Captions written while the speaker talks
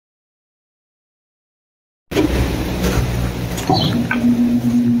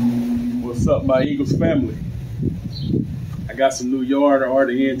What's up, my Eagles family? I got some new yard art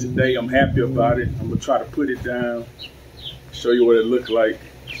in today. I'm happy about it. I'm gonna try to put it down, show you what it looked like.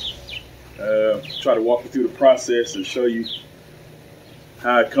 Try to walk you through the process and show you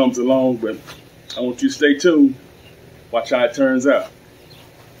how it comes along. But I want you to stay tuned. Watch how it turns out.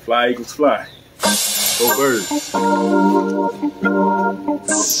 Fly, Eagles, fly. Go birds.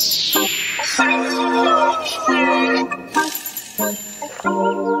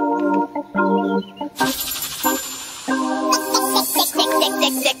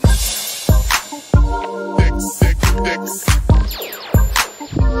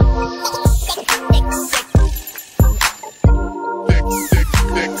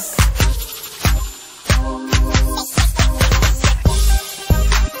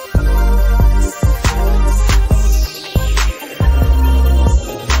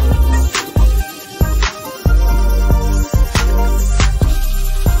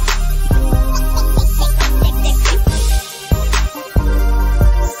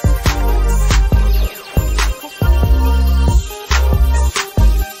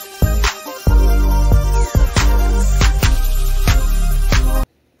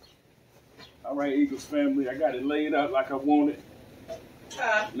 All right, Eagles family, I got it laid out like I want it.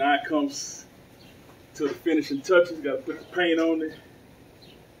 Now it comes to the finishing touches. Got to put the paint on it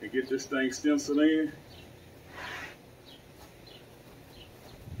and get this thing stenciled in.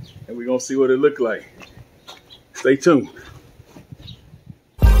 And we're going to see what it look like. Stay tuned.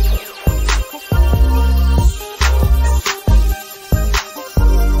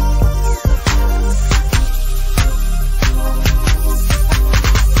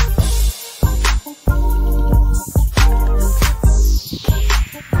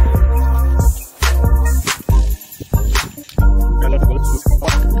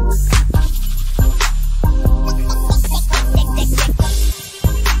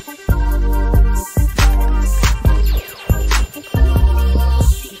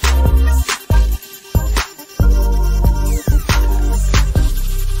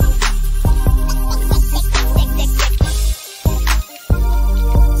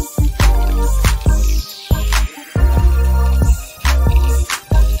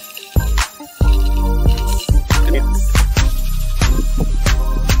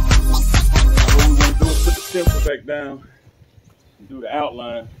 Back down and do the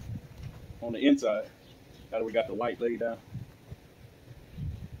outline on the inside. Now that we got the white laid down.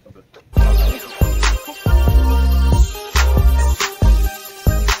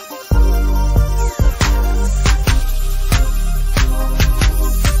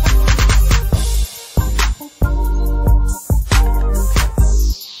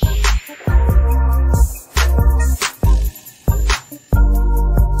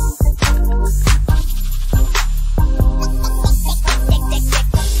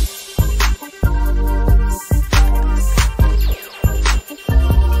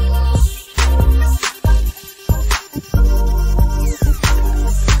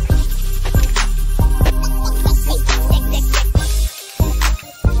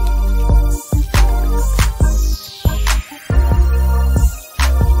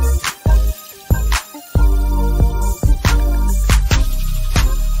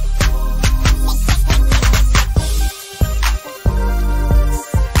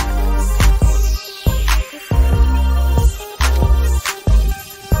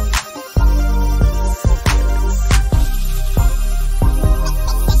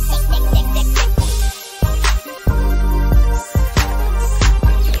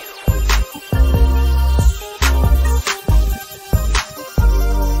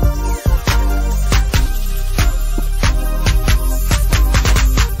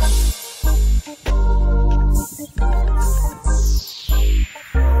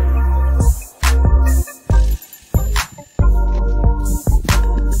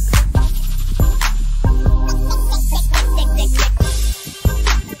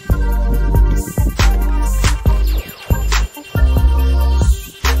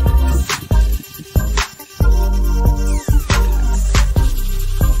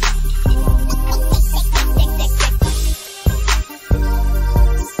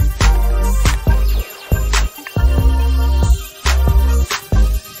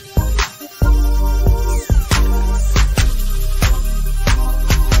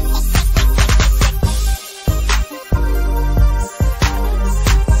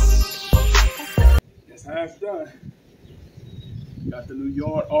 That's done. Got the new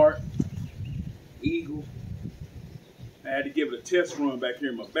yard art, eagle. I had to give it a test run back here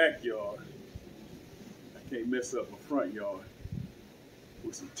in my backyard. I can't mess up my front yard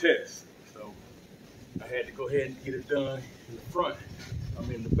with some tests. So I had to go ahead and get it done in the front. I'm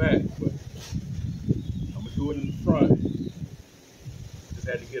in the back, but I'm gonna do it in the front. Just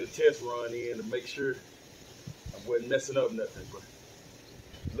had to get a test run in to make sure I wasn't messing up nothing, but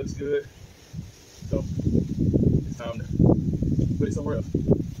it looks good. So it's time to put it somewhere else.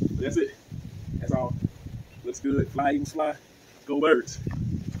 But that's it. That's all. Looks good. Fly, Eagles fly. Go birds.